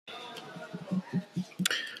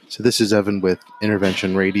So this is Evan with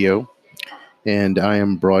Intervention Radio, and I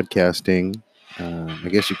am broadcasting. I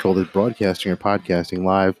guess you call it broadcasting or podcasting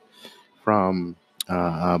live from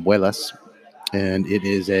Buelas, and it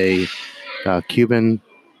is a Cuban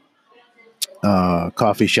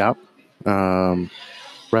coffee shop, um,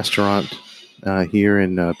 restaurant here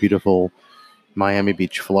in beautiful Miami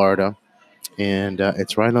Beach, Florida, and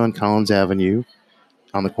it's right on Collins Avenue,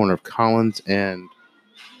 on the corner of Collins and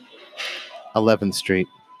 11th Street,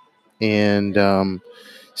 and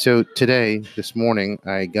so today, this morning,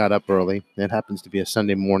 I got up early. It happens to be a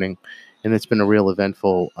Sunday morning, and it's been a real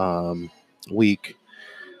eventful week.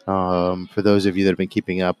 For those of you that have been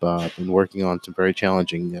keeping up, I've been working on some very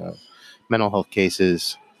challenging mental health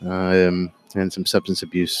cases and some substance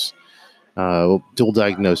abuse, dual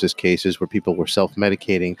diagnosis cases where people were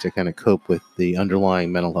self-medicating to kind of cope with the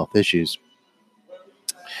underlying mental health issues.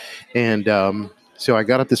 And so I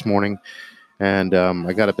got up this morning, and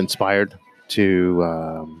I got up inspired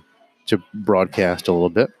to broadcast a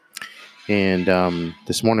little bit. And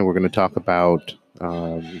this morning we're going to talk about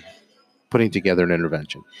putting together an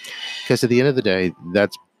intervention, because at the end of the day,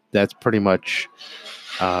 that's pretty much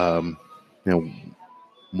you know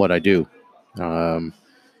what I do. Um,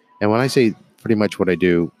 and when I say pretty much what I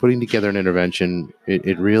do, putting together an intervention,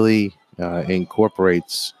 it really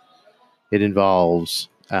incorporates. It involves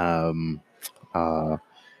uh,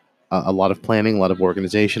 a lot of planning, a lot of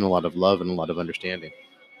organization, a lot of love, and a lot of understanding.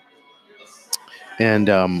 And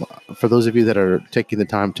for those of you that are taking the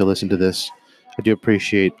time to listen to this, I do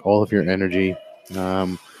appreciate all of your energy,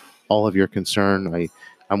 um, all of your concern.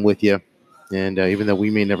 I'm with you. And even though we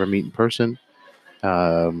may never meet in person,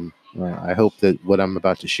 I hope that what I'm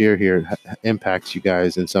about to share here impacts you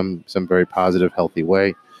guys in some very positive, healthy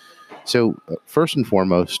way. So, first and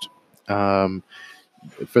foremost, um,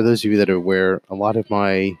 for those of you that are aware, a lot of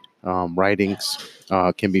my writings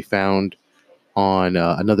can be found on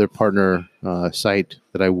another partner site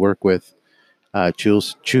that I work with,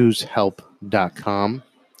 choosehelp.com.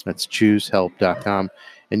 That's choosehelp.com.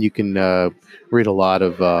 And you can read a lot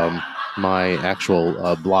of my actual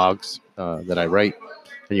blogs that I write,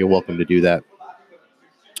 and you're welcome to do that.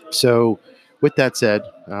 So, with that said,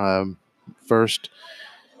 first,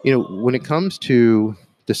 when it comes to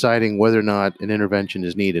deciding whether or not an intervention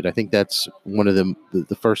is needed, I think that's one of the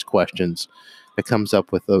first questions that comes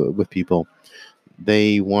up with people.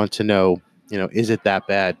 They want to know, is it that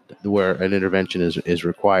bad where an intervention is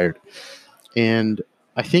required? And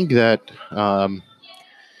I think that,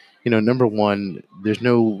 number one, there's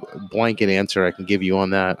no blanket answer I can give you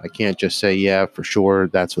on that. I can't just say, yeah, for sure,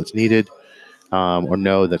 that's what's needed, or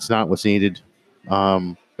no, that's not what's needed.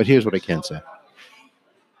 But here's what I can say.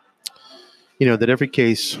 That every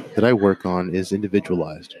case that I work on is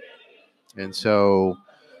individualized. And so,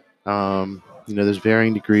 there's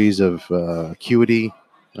varying degrees of acuity,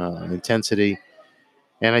 intensity.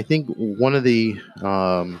 And I think one of the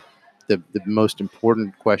most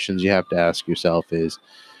important questions you have to ask yourself is,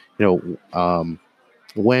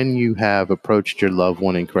 when you have approached your loved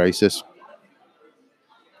one in crisis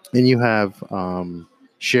and you have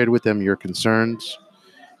shared with them your concerns,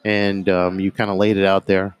 and you kind of laid it out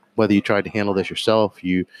there, whether you tried to handle this yourself,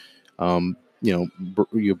 you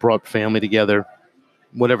brought family together,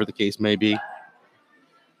 whatever the case may be.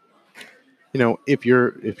 If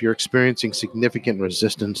you're experiencing significant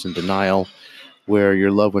resistance and denial, where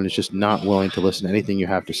your loved one is just not willing to listen to anything you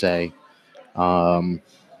have to say,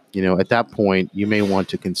 at that point, you may want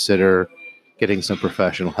to consider getting some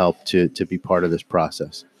professional help to be part of this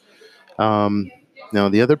process. Now,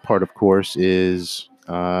 the other part, of course, is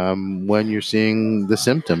when you're seeing the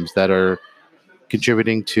symptoms that are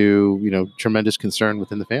contributing to, tremendous concern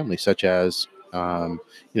within the family, such as, and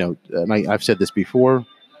I've said this before,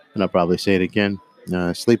 and I'll probably say it again,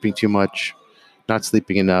 sleeping too much, not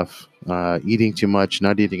sleeping enough, eating too much,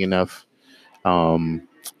 not eating enough,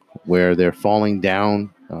 where they're falling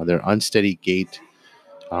down, their unsteady gait,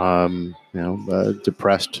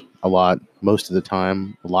 depressed a lot, most of the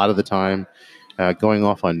time, a lot of the time, going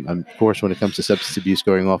off on, of course, when it comes to substance abuse,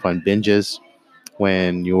 going off on binges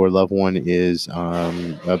when your loved one is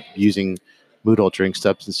using mood altering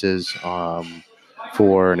substances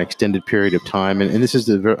for an extended period of time. And this is,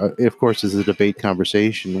 of course, is a debate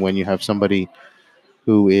conversation when you have somebody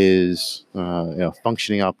who is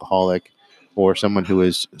functioning alcoholic, or someone who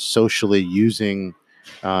is socially using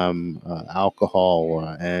alcohol,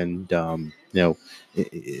 and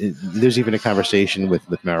there's even a conversation with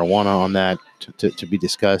marijuana on that to be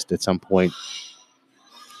discussed at some point.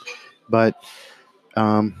 But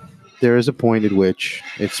there is a point at which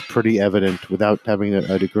it's pretty evident, without having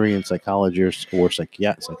a degree in psychology or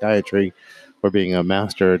psychiatry, or being a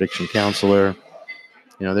master addiction counselor.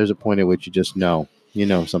 There's a point at which you just know,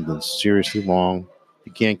 something's seriously wrong.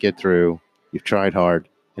 You can't get through. You've tried hard,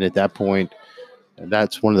 and at that point,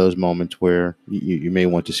 that's one of those moments where you may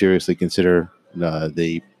want to seriously consider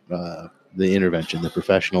the intervention, the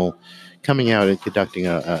professional coming out and conducting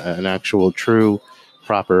an actual, true,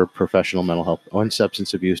 proper professional mental health on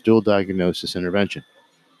substance abuse dual diagnosis intervention.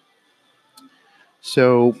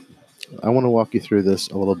 So I want to walk you through this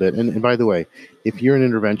a little bit. And by the way, if you're an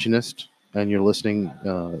interventionist and you're listening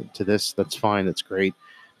to this, that's fine. That's great.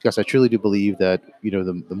 Because I truly do believe that,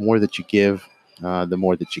 the more that you give, the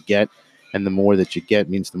more that you get. And the more that you get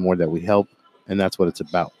means the more that we help. And that's what it's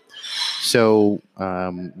about. So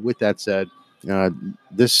with that said,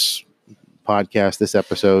 this podcast, this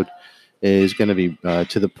episode is going to be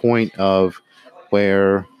to the point of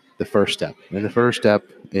where the first step. And the first step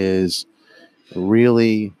is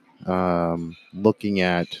really looking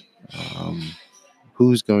at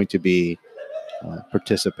who's going to be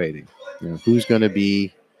participating, who's going to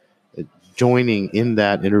be joining in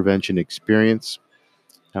that intervention experience.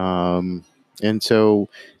 And so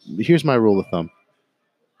here's my rule of thumb.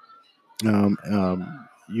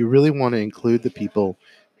 You really want to include the people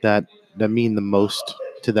that mean the most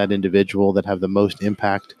to that individual, that have the most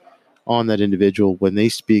impact on that individual. When they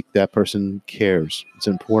speak, that person cares. It's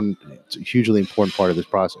important. It's a hugely important part of this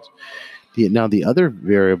process. Now, the other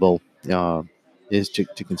variable is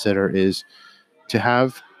to consider is to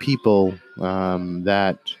have people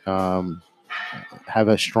that have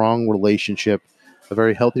a strong relationship, a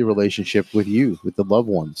very healthy relationship with you, with the loved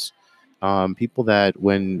ones. People that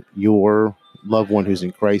when your loved one who's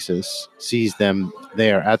in crisis sees them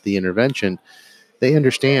there at the intervention, they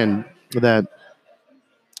understand that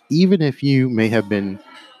even if you may have been,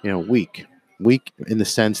 weak in the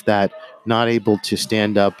sense that not able to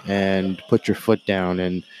stand up and put your foot down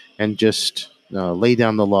and just lay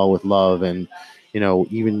down the law with love, and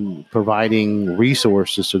even providing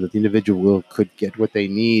resources so that the individual could get what they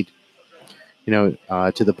need,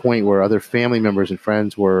 to the point where other family members and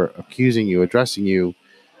friends were accusing you, addressing you,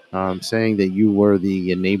 saying that you were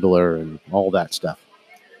the enabler and all that stuff.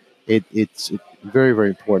 It's very, very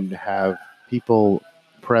important to have people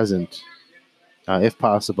present, if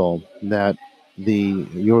possible, that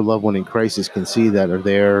your loved one in crisis can see, that are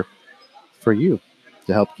there for you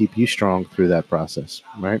to help keep you strong through that process,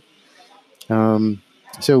 right?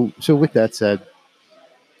 So with that said,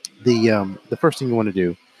 the first thing you want to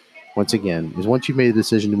do, once again, is once you've made a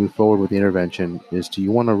decision to move forward with the intervention,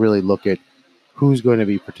 you want to really look at who's going to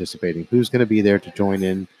be participating, who's going to be there to join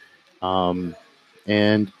in,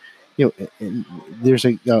 and and there's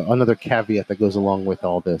another caveat that goes along with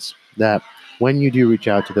all this, that when you do reach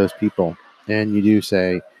out to those people and you do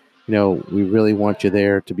say, we really want you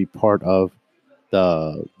there to be part of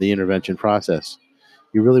the intervention process,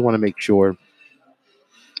 you really want to make sure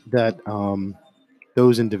that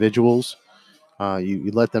those individuals,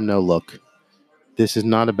 you let them know, look, this is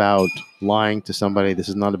not about lying to somebody. This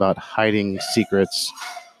is not about hiding secrets.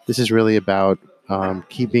 This is really about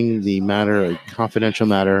keeping the matter a confidential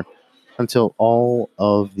matter until all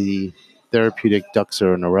of the therapeutic ducks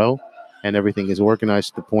are in a row and everything is organized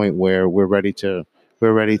to the point where we're ready to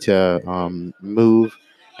move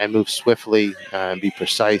and move swiftly and be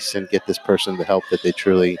precise and get this person the help that they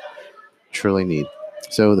truly need.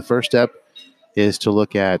 So the first step is to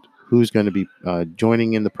look at who's going to be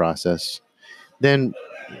joining in the process. Then,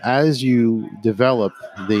 as you develop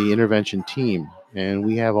the intervention team, and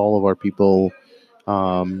we have all of our people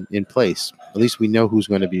in place, at least we know who's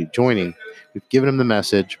going to be joining. We've given them the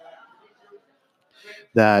message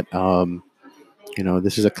that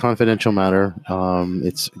this is a confidential matter.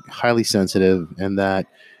 It's highly sensitive, and that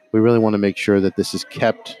we really want to make sure that this is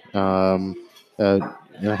kept. And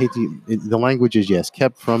I hate the language is, yes,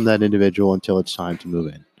 kept from that individual until it's time to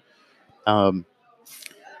move in.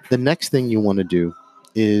 The next thing you want to do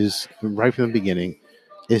is, right from the beginning,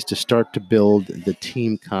 is to start to build the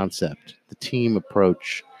team concept, the team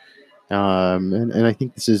approach. And I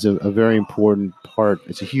think this is a very important part.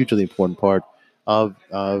 It's a hugely important part of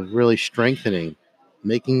really strengthening,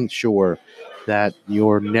 making sure that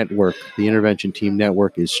your network, the intervention team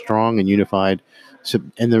network, is strong and unified. So,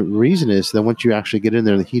 and the reason is that once you actually get in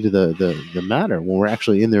there in the heat of the matter, when we're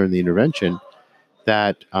actually in there in the intervention,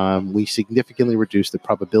 that we significantly reduce the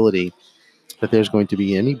probability that there's going to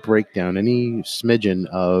be any breakdown, any smidgen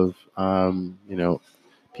of,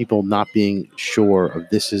 people not being sure of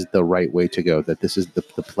this is the right way to go, that this is the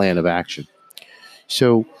plan of action.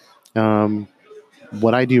 So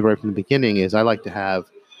what I do right from the beginning is I like to have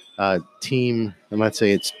team, and let's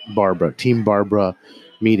say it's Team Barbara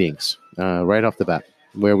meetings right off the bat,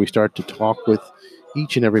 where we start to talk with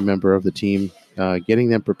each and every member of the team, getting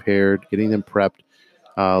them prepared, getting them prepped,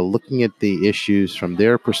 looking at the issues from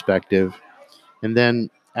their perspective. And then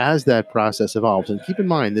as that process evolves, and keep in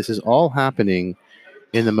mind, this is all happening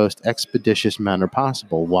in the most expeditious manner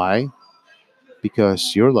possible. Why?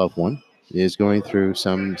 Because your loved one is going through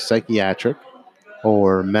some psychiatric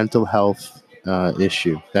or mental health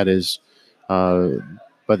issue that is, uh,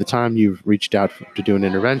 by the time you've reached out to do an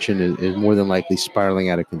intervention, is more than likely spiraling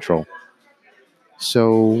out of control.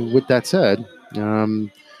 So, with that said,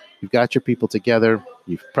 you've got your people together,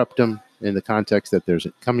 you've prepped them in the context that there's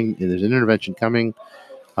an intervention coming.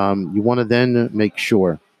 You want to then make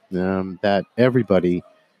sure that everybody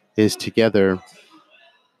is together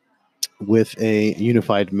with a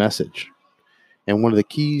unified message. And one of the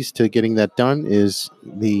keys to getting that done is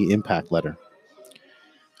the impact letter.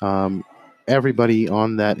 Everybody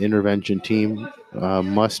on that intervention team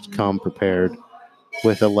must come prepared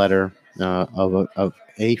with a letter of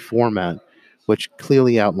a format which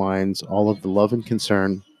clearly outlines all of the love and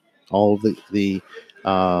concern, all of the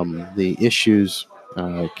issues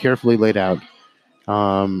carefully laid out,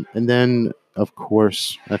 and then, of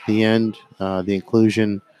course, at the end, the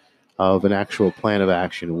inclusion of an actual plan of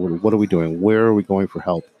action. What are we doing? Where are we going for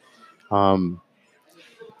help? Um,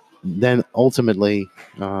 then ultimately,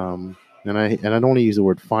 and I don't want to use the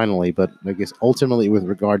word finally, but I guess ultimately, with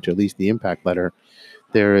regard to at least the impact letter,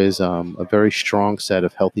 there is a very strong set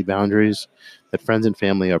of healthy boundaries that friends and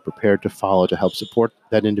family are prepared to follow to help support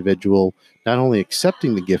that individual, not only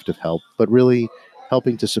accepting the gift of help, but really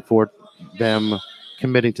helping to support them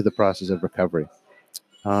committing to the process of recovery.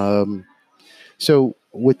 Um, so,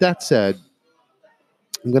 with that said,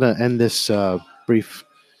 I'm going to end this brief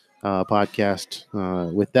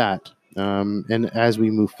podcast with that. And as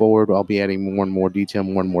we move forward, I'll be adding more and more detail,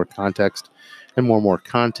 more and more context, and more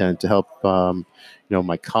content to help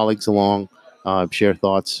my colleagues along, share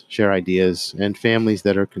thoughts, share ideas, and families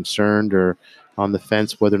that are concerned or on the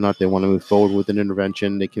fence whether or not they want to move forward with an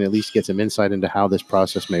intervention. They can at least get some insight into how this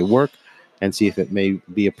process may work and see if it may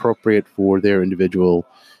be appropriate for their individual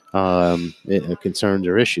concerns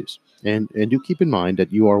or issues. And do keep in mind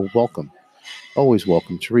that you are welcome, always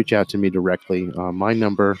welcome, to reach out to me directly. My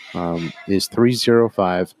number is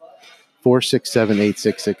 305 467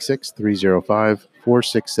 8666. 305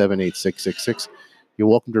 467 8666. You're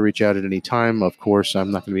welcome to reach out at any time. Of course, I'm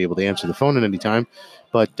not going to be able to answer the phone at any time,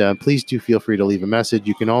 but please do feel free to leave a message.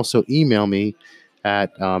 You can also email me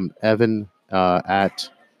at evan at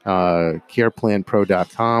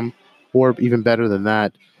careplanpro.com, or even better than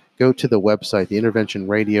that, go to the website, the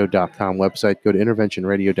interventionradio.com website. Go to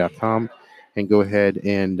interventionradio.com and go ahead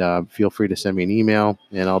and feel free to send me an email,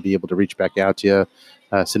 and I'll be able to reach back out to you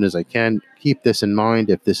as soon as I can. Keep this in mind.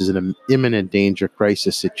 If this is an imminent danger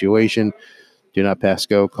crisis situation, do not pass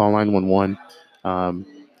go. Call 911,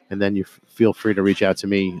 and then you feel free to reach out to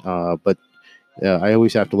me. But I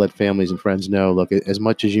always have to let families and friends know, look, as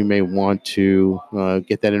much as you may want to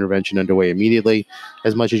get that intervention underway immediately,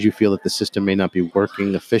 as much as you feel that the system may not be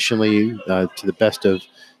working efficiently to the best of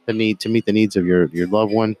the need to meet the needs of your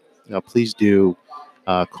loved one, please do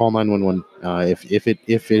call 911 if it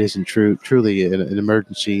isn't truly an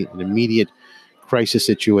emergency, an immediate crisis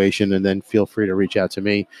situation, and then feel free to reach out to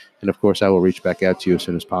me. And of course, I will reach back out to you as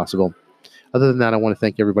soon as possible. Other than that, I want to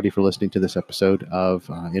thank everybody for listening to this episode of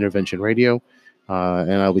Intervention Radio.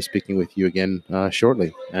 And I'll be speaking with you again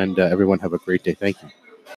shortly. And everyone have a great day. Thank you.